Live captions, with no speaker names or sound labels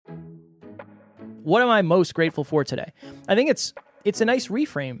What am I most grateful for today? I think it's a nice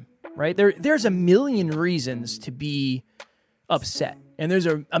reframe, right? There's a million reasons to be upset, and there's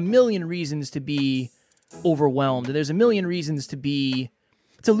a million reasons to be overwhelmed, and there's a million reasons to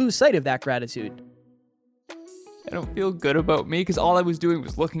lose sight of that gratitude. I don't feel good about me because all I was doing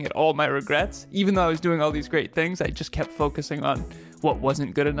was looking at all my regrets. Even though I was doing all these great things, I just kept focusing on what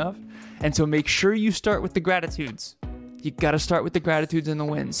wasn't good enough. And so make sure you start with the gratitudes. You got to start with the gratitudes and the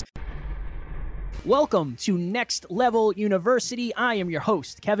wins. Welcome to Next Level University. I am your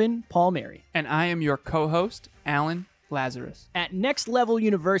host, Kevin Palmieri. And I am your co-host, Alan Lazarus. At Next Level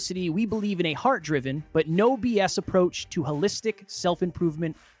University, we believe in a heart-driven but no BS approach to holistic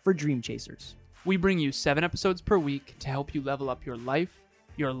self-improvement for dream chasers. We bring you 7 episodes per week to help you level up your life,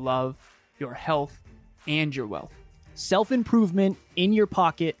 your love, your health, and your wealth. Self-improvement in your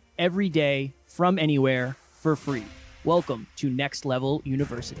pocket every day from anywhere for free. Welcome to Next Level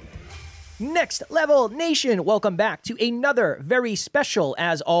University. Next Level Nation, welcome back to another very special,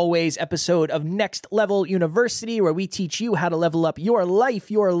 as always, episode of Next Level University, where we teach you how to level up your life,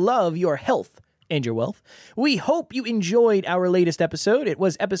 your love, your health, and your wealth. We hope you enjoyed our latest episode. It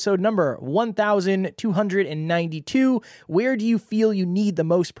was episode number 1292. Where do you feel you need the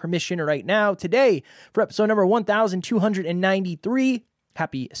most permission right now? Today, for episode number 1293,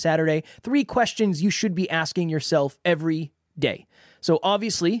 happy Saturday, 3 questions you should be asking yourself every day. So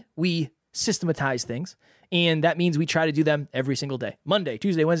obviously, we systematize things, and that means we try to do them every single day. Monday,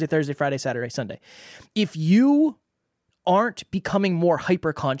 Tuesday, Wednesday, Thursday, Friday, Saturday, Sunday. If you aren't becoming more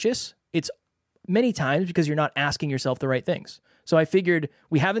hyper-conscious, it's many times because you're not asking yourself the right things. So I figured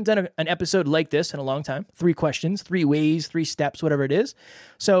we haven't done an episode like this in a long time. 3 questions, 3 ways, 3 steps, whatever it is.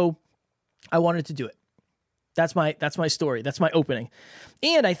 So I wanted to do it. That's my story. That's my opening.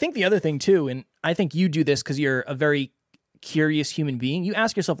 And I think the other thing too, and I think you do this because you're a very curious human being, you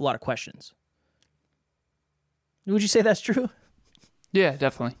ask yourself a lot of questions. Would you say that's true? Yeah,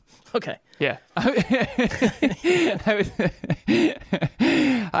 definitely. Okay. Yeah.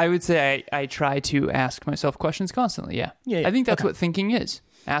 I would say I try to ask myself questions constantly, yeah. Yeah. I think that's what thinking is,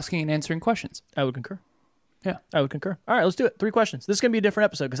 asking and answering questions. I would concur. Yeah. I would concur. All right, let's do it. 3 questions. This is going to be a different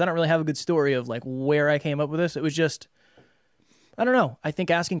episode because I don't really have a good story of like where I came up with this. It was just, I don't know. I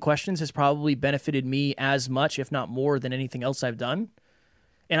think asking questions has probably benefited me as much, if not more, than anything else I've done.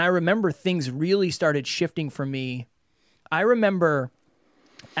 And I remember things really started shifting for me. I remember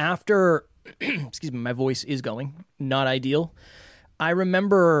after, excuse me, my voice is going, not ideal. I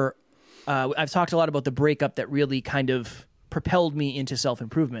remember, I've talked a lot about the breakup that really kind of propelled me into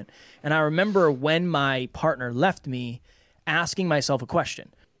self-improvement. And I remember when my partner left me, asking myself a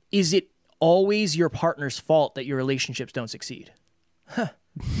question. Is it always your partner's fault that your relationships don't succeed? What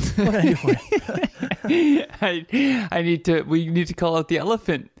can I do for you? We need to call out the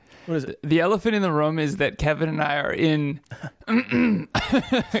elephant. What is it? The elephant in the room is that Kevin and I are in,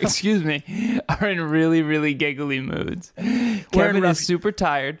 excuse me, are in really, really giggly moods. Kevin is super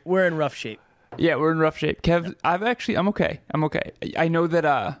tired. We're in rough shape. Yeah, we're in rough shape. Kev, I'm okay. I know that,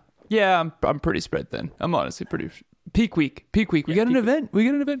 I'm pretty spread thin. I'm honestly pretty, peak week. We got an event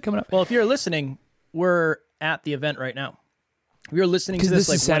coming up. Well, if you're listening, we're at the event right now. If you're listening to this,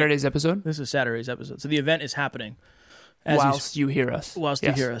 this is Saturday's episode? This is Saturday's episode. So the event is happening. Whilst you hear us. Whilst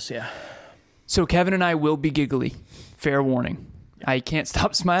you hear us, yeah. So Kevin and I will be giggly. Fair warning. I can't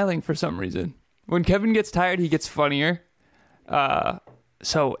stop smiling for some reason. When Kevin gets tired, he gets funnier.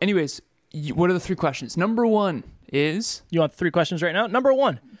 So anyways, what are the 3 questions? Number 1 is... You want 3 questions right now? Number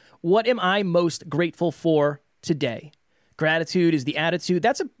 1, what am I most grateful for today? Gratitude is the attitude.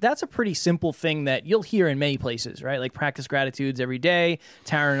 That's a pretty simple thing that you'll hear in many places, right? Like practice gratitudes every day.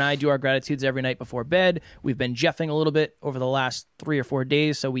 Tara and I do our gratitudes every night before bed. We've been jeffing a little bit over the last 3 or 4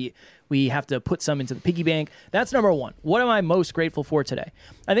 days, so we have to put some into the piggy bank. That's number 1. What am I most grateful for today?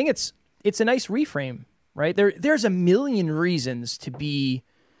 I think it's a nice reframe, right? There's a million reasons to be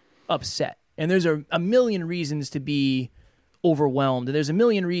upset, and there's a million reasons to be overwhelmed, and there's a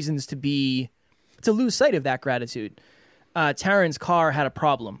million reasons to lose sight of that gratitude. Taryn's car had a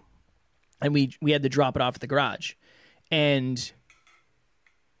problem, and we had to drop it off at the garage, and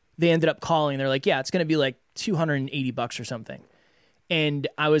they ended up calling. They're like, yeah, it's going to be like $280 or something. And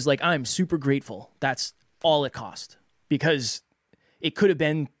I was like, I'm super grateful. That's all it cost, because it could have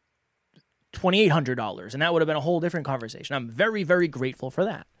been $2,800, and that would have been a whole different conversation. I'm very, very grateful for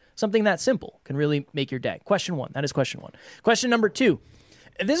that. Something that simple can really make your day. Question 1. That is question 1. Question number 2.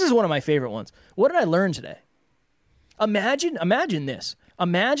 This is one of my favorite ones. What did I learn today? Imagine this.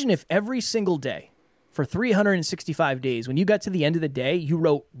 Imagine if every single day for 365 days, when you got to the end of the day, you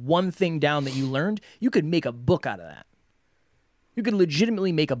wrote one thing down that you learned. You could make a book out of that. You could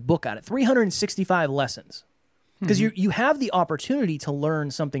legitimately make a book out of it. 365 lessons. Because you have the opportunity to learn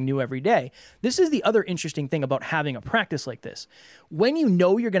something new every day. This is the other interesting thing about having a practice like this. When you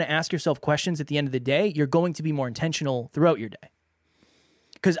know you're going to ask yourself questions at the end of the day, you're going to be more intentional throughout your day.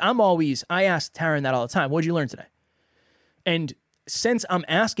 Because I ask Taryn that all the time. What did you learn today? And since I'm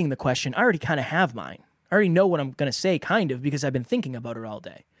asking the question, I already kind of have mine. I already know what I'm going to say, kind of, because I've been thinking about it all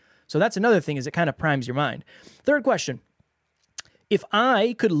day. So that's another thing, is it kind of primes your mind. Third question. If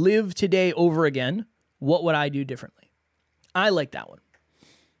I could live today over again, what would I do differently? I like that one.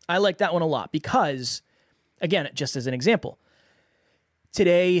 I like that one a lot because, again, just as an example,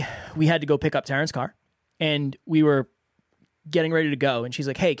 today we had to go pick up Taryn's car and we were getting ready to go. And she's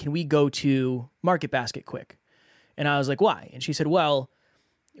like, hey, can we go to Market Basket quick? And I was like, why? And she said, well,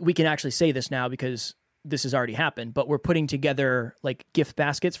 we can actually say this now because this has already happened, but we're putting together like gift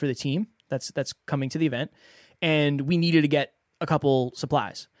baskets for the team that's coming to the event. And we needed to get a couple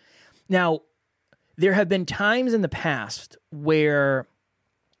supplies. Now, there have been times in the past where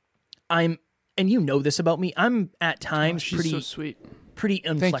and you know this about me, I'm at times so sweet. pretty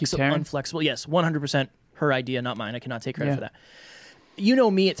inflexible. Yes, 100% her idea, not mine. I cannot take credit for that. You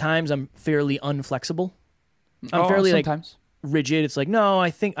know me, at times I'm fairly unflexible. I'm fairly sometimes. Like rigid. It's like, no,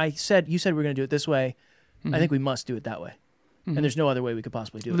 you said we're going to do it this way. I think we must do it that way. And there's no other way we could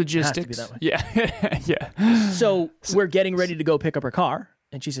possibly do it. Logistics. It has to be that way. Yeah. So we're getting ready to go pick up her car.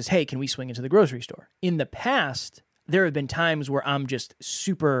 And she says, hey, can we swing into the grocery store? In the past, there have been times where I'm just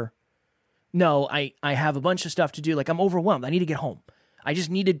super, no, I have a bunch of stuff to do. Like, I'm overwhelmed. I need to get home. We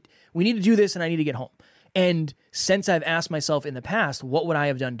need to do this and I need to get home. And since I've asked myself in the past, what would I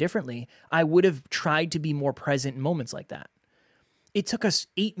have done differently? I would have tried to be more present in moments like that. It took us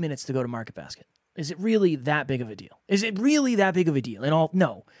 8 minutes to go to Market Basket. Is it really that big of a deal?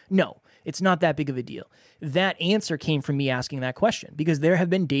 No, it's not that big of a deal. That answer came from me asking that question, because there have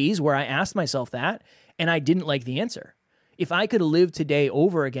been days where I asked myself that and I didn't like the answer. If I could live today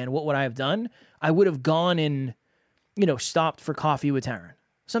over again, what would I have done? I would have gone and, stopped for coffee with Taryn.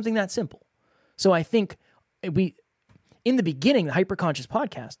 Something that simple. So I think in the beginning, the Hyperconscious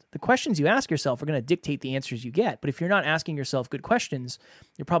podcast, the questions you ask yourself are going to dictate the answers you get. But if you're not asking yourself good questions,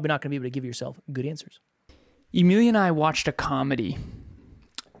 you're probably not going to be able to give yourself good answers. Emilia and I watched a comedy,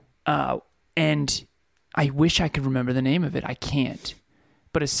 and I wish I could remember the name of it. I can't.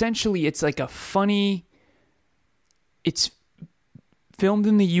 But essentially, it's like it's filmed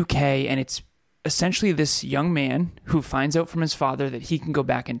in the UK, and it's essentially this young man who finds out from his father that he can go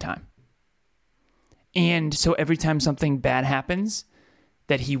back in time. And so every time something bad happens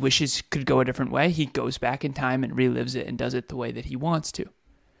that he wishes could go a different way, he goes back in time and relives it and does it the way that he wants to.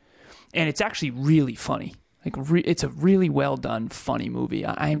 And it's actually really funny. It's a really well done, funny movie.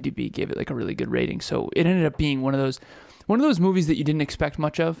 IMDb gave it like a really good rating. So it ended up being one of those movies that you didn't expect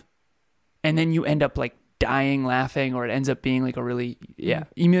much of, and then you end up like dying laughing, or it ends up being like a really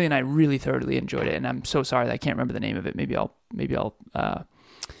Emilia and I really thoroughly enjoyed it. And I'm so sorry that I can't remember the name of it. Maybe I'll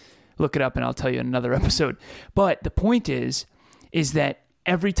look it up and I'll tell you in another episode. But the point is that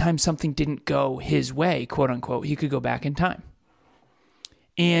every time something didn't go his way, quote unquote, he could go back in time.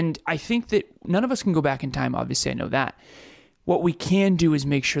 And I think that none of us can go back in time. Obviously, I know that. What we can do is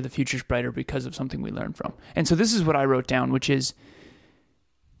make sure the future's brighter because of something we learned from. And so this is what I wrote down, which is,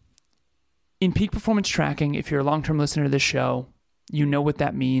 in peak performance tracking, if you're a long-term listener to this show, you know what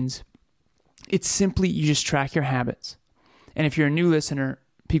that means. It's simply, you just track your habits. And if you're a new listener,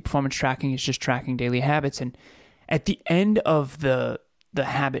 peak performance tracking is just tracking daily habits. And at the end of the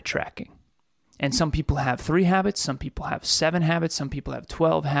habit tracking, and some people have 3 habits, some people have 7 habits, some people have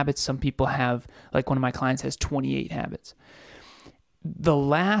 12 habits, some people have, like one of my clients has 28 habits. The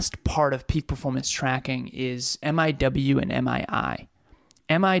last part of peak performance tracking is MIW and MII.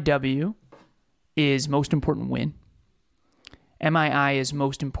 MIW is most important win. MII is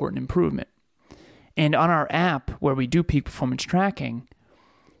most important improvement. And on our app where we do peak performance tracking,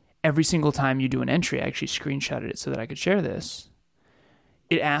 every single time you do an entry, I actually screenshotted it so that I could share this.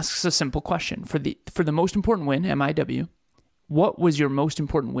 It asks a simple question. For the most important win, MIW, what was your most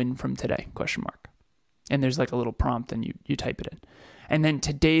important win from today? ? And there's like a little prompt and you type it in. And then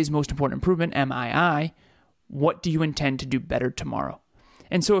today's most important improvement, MII, what do you intend to do better tomorrow?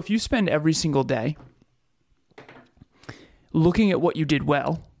 And so if you spend every single day looking at what you did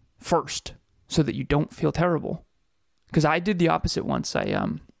well first so that you don't feel terrible, because I did the opposite once.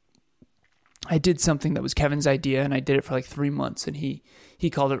 I did something that was Kevin's idea, and I did it for like 3 months, and he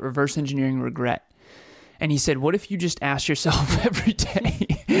called it reverse engineering regret. And he said, what if you just asked yourself every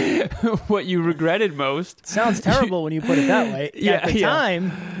day what you regretted most? Sounds terrible when you put it that way. At the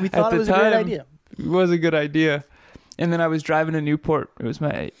time, we thought it was a great idea. It was a good idea. And then I was driving to Newport. It was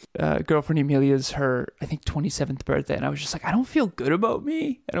my girlfriend Emilia's, I think, 27th birthday. And I was just like, I don't feel good about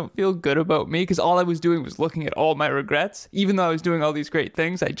me. I don't feel good about me, because all I was doing was looking at all my regrets. Even though I was doing all these great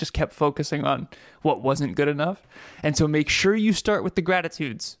things, I just kept focusing on what wasn't good enough. And so make sure you start with the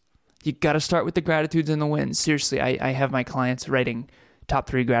gratitudes. You got to start with the gratitudes and the wins. Seriously, I have my clients writing top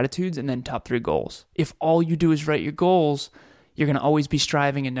 3 gratitudes and then top 3 goals. If all you do is write your goals, you're going to always be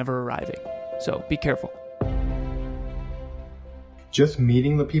striving and never arriving. So be careful. Just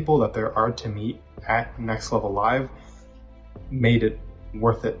meeting the people that there are to meet at Next Level Live made it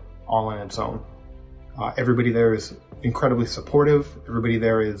worth it all on its own. Everybody there is incredibly supportive. Everybody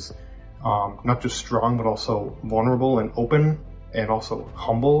there is not just strong, but also vulnerable and open, and also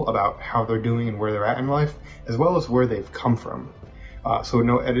humble about how they're doing and where they're at in life, as well as where they've come from. So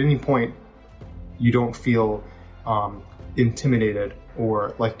no, at any point, you don't feel intimidated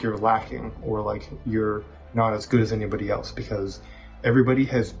or like you're lacking or like you're not as good as anybody else, because everybody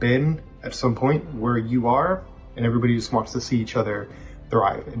has been at some point where you are, and everybody just wants to see each other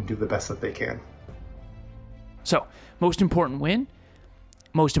thrive and do the best that they can. So, most important win,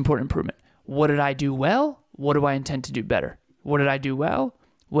 most important improvement. What did I do well? What do I intend to do better? What did I do well?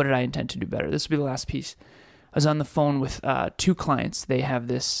 What did I intend to do better? This will be the last piece. I was on the phone with 2 clients. They have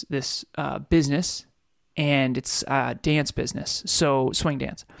this business, and it's a dance business, so swing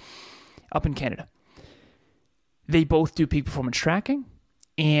dance, up in Canada. They both do peak performance tracking,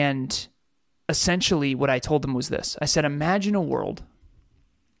 and essentially what I told them was this. I said, imagine a world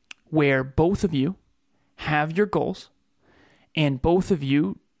where both of you have your goals and both of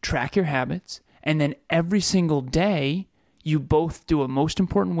you track your habits, and then every single day you both do a most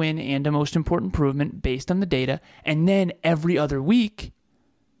important win and a most important improvement based on the data, and then every other week,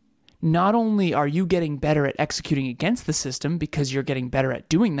 not only are you getting better at executing against the system because you're getting better at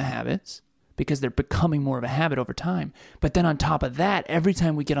doing the habits, because they're becoming more of a habit over time. But then on top of that, every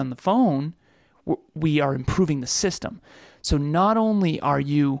time we get on the phone, we are improving the system. So not only are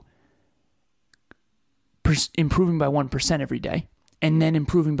you improving by 1% every day, and then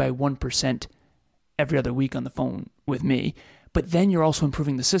improving by 1% every other week on the phone with me, but then you're also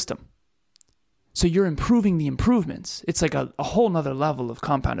improving the system. So you're improving the improvements. It's like a whole nother level of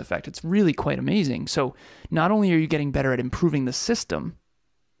compound effect. It's really quite amazing. So not only are you getting better at improving the system,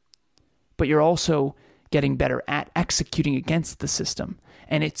 but you're also getting better at executing against the system.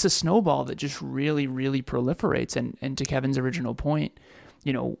 And it's a snowball that just really, really proliferates. And to Kevin's original point,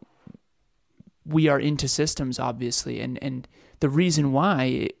 we are into systems, obviously. And the reason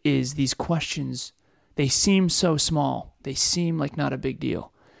why is these questions, they seem so small. They seem like not a big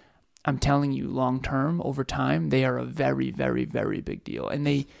deal. I'm telling you, long term, over time, they are a very, very, very big deal. And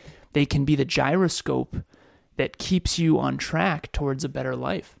they can be the gyroscope that keeps you on track towards a better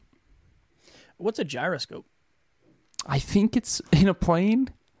life. What's a gyroscope? I think it's in a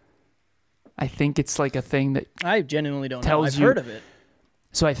plane. I think it's like a thing that I genuinely don't know. I've heard of it.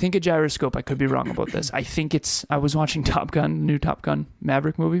 So I think a gyroscope, I could be wrong about this. I was watching Top Gun, new Top Gun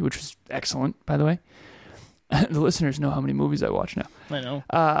Maverick movie, which was excellent, by the way. The listeners know how many movies I watch now. I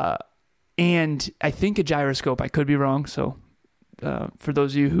know. And I think a gyroscope, I could be wrong. So for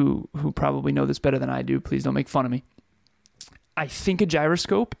those of you who probably know this better than I do, please don't make fun of me. I think a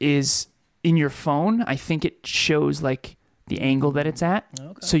gyroscope is in your phone. I think it shows like the angle that it's at.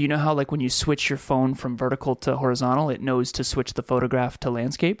 Okay. So you know how like when you switch your phone from vertical to horizontal, it knows to switch the photograph to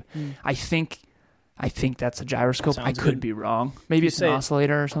landscape. I think that's a gyroscope. I could be wrong. Maybe it's an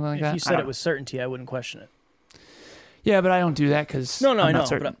oscillator or something like that. If you said it with certainty, I wouldn't question it. Yeah, but I don't do that because I know.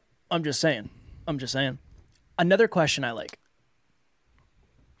 But I'm just saying. Another question I like.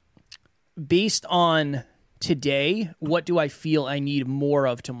 Based on today, what do I feel I need more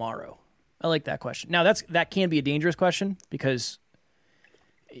of tomorrow? I like that question. Now, that can be a dangerous question because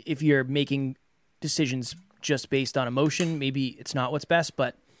if you're making decisions just based on emotion, maybe it's not what's best.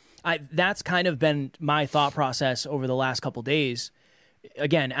 But that's kind of been my thought process over the last couple days.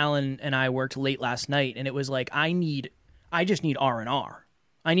 Again, Alan and I worked late last night, and it was like I just need R&R.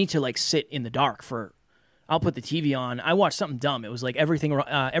 I need to like sit in the dark for. I'll put the TV on. I watched something dumb. It was like everything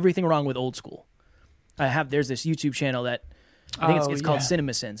wrong with old school. There's this YouTube channel that. I think it's called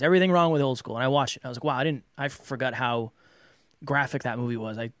CinemaSins. Everything wrong with old school. And I watched it. I was like, wow, I forgot how graphic that movie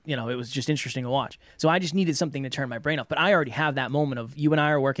was. It was just interesting to watch. So I just needed something to turn my brain off. But I already have that moment of you and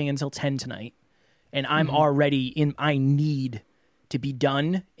I are working until 10 tonight. And I'm already I need to be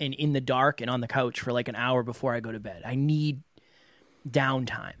done and in the dark and on the couch for like an hour before I go to bed. I need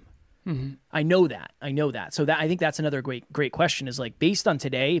downtime. Mm-hmm. I know that. So I think that's another great question is like based on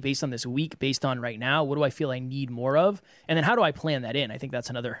today, based on this week, based on right now, what do I feel I need more of? And then how do I plan that in? I think that's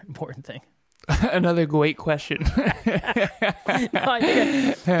another important thing. Another great question. No, I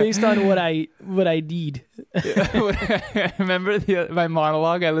think based on what I need. Remember my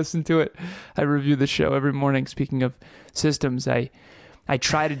monologue? I listened to it. I review the show every morning. Speaking of systems, I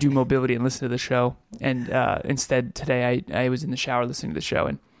try to do mobility and listen to the show. And instead today I was in the shower listening to the show,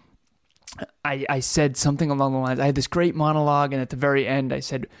 and I said something along the lines. I had this great monologue, and at the very end I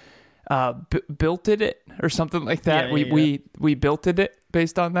said, built it or something like that. Yeah, we built it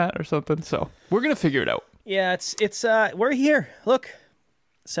based on that or something. So we're gonna figure it out. Yeah, it's we're here. Look,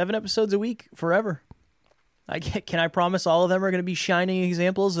 7 episodes a week forever. Can I promise all of them are going to be shining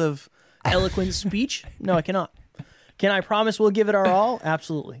examples of eloquent speech? No, I cannot. Can I promise we'll give it our all?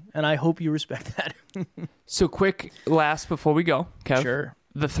 Absolutely, and I hope you respect that. So quick last before we go, Kev. Sure.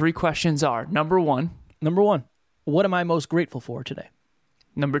 The 3 questions are: number 1, what am I most grateful for today?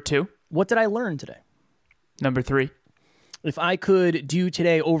 number 2, What did I learn today? number 3. If I could do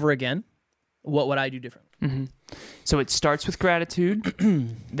today over again, what would I do different? Mm-hmm. So it starts with gratitude,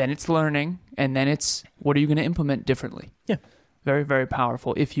 then it's learning, and then it's what are you going to implement differently? Yeah. Very, very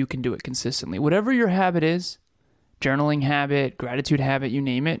powerful if you can do it consistently. Whatever your habit is, journaling habit, gratitude habit, you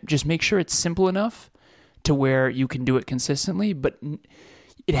name it, just make sure it's simple enough to where you can do it consistently, but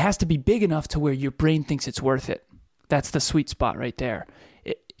it has to be big enough to where your brain thinks it's worth it. That's the sweet spot right there.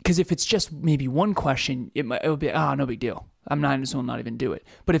 Because if it's just maybe one question, it'll be, no big deal. I'm not just will not even do it.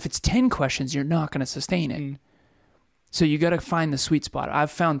 But if it's 10 questions, you're not going to sustain it. So you got to find the sweet spot.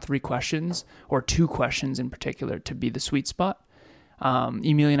 I've found 3 questions or 2 questions in particular to be the sweet spot.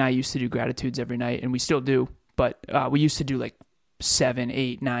 Emilia and I used to do gratitudes every night, and we still do. But we used to do like 7,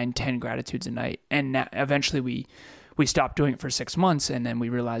 8, 9, 10 gratitudes a night. And eventually we stopped doing it for 6 months, and then we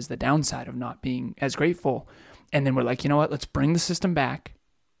realized the downside of not being as grateful. And then we're like, you know what? Let's bring the system back.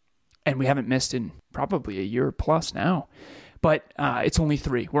 And we haven't missed in probably a year plus now. But it's only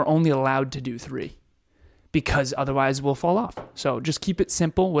 3. We're only allowed to do 3 because otherwise we'll fall off. So just keep it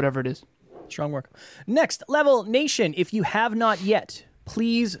simple, whatever it is. Strong work. Next Level Nation, if you have not yet,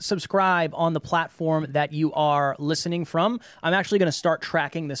 please subscribe on the platform that you are listening from. I'm actually going to start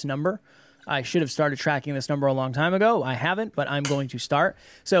tracking this number. I should have started tracking this number a long time ago. I haven't, but I'm going to start.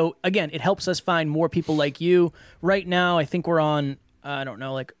 So again, it helps us find more people like you. Right now, I think we're on,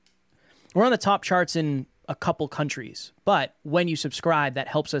 we're on the top charts in a couple countries. But when you subscribe, that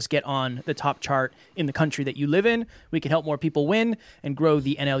helps us get on the top chart in the country that you live in. We can help more people win and grow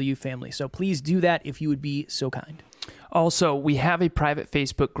the NLU family. So please do that if you would be so kind. Also, we have a private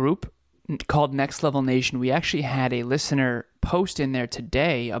Facebook group called Next Level Nation. We actually had a listener post in there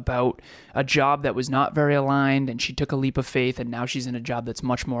today about a job that was not very aligned, and she took a leap of faith, and now she's in a job that's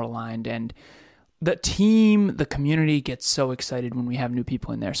much more aligned. And the team, the community gets so excited when we have new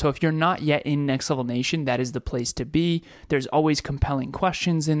people in there. So if you're not yet in Next Level Nation, that is the place to be. There's always compelling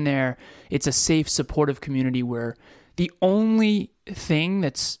questions in there. It's a safe, supportive community where the only thing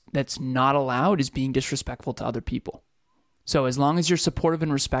that's not allowed is being disrespectful to other people. So as long as you're supportive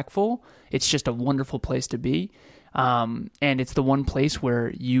and respectful, it's just a wonderful place to be. And it's the one place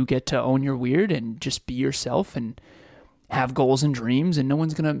where you get to own your weird and just be yourself and have goals and dreams, and no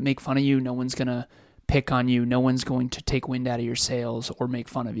one's going to make fun of you. No one's going to pick on you. No one's going to take wind out of your sails or make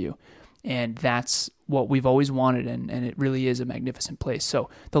fun of you. And that's what we've always wanted, and it really is a magnificent place. So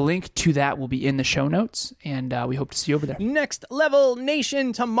the link to that will be in the show notes, and we hope to see you over there. Next Level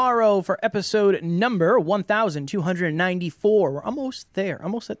Nation tomorrow for episode number 1294. We're almost there,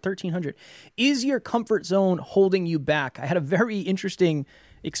 almost at 1300. Is your comfort zone holding you back? I had a very interesting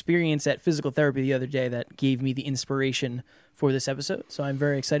experience at physical therapy the other day that gave me the inspiration for this episode. So I'm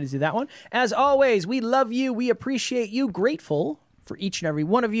very excited to do that one. As always, we love you. We appreciate you. Grateful for each and every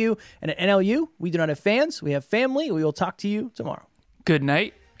one of you. And at NLU, we do not have fans. We have family. We will talk to you tomorrow. Good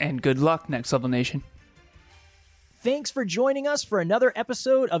night and good luck, Next Level Nation. Thanks for joining us for another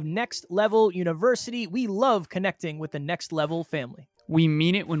episode of Next Level University. We love connecting with the Next Level family. We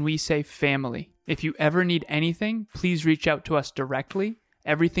mean it when we say family. If you ever need anything, please reach out to us directly.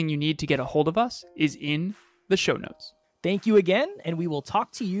 Everything you need to get a hold of us is in the show notes. Thank you again, and we will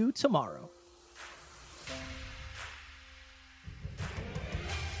talk to you tomorrow.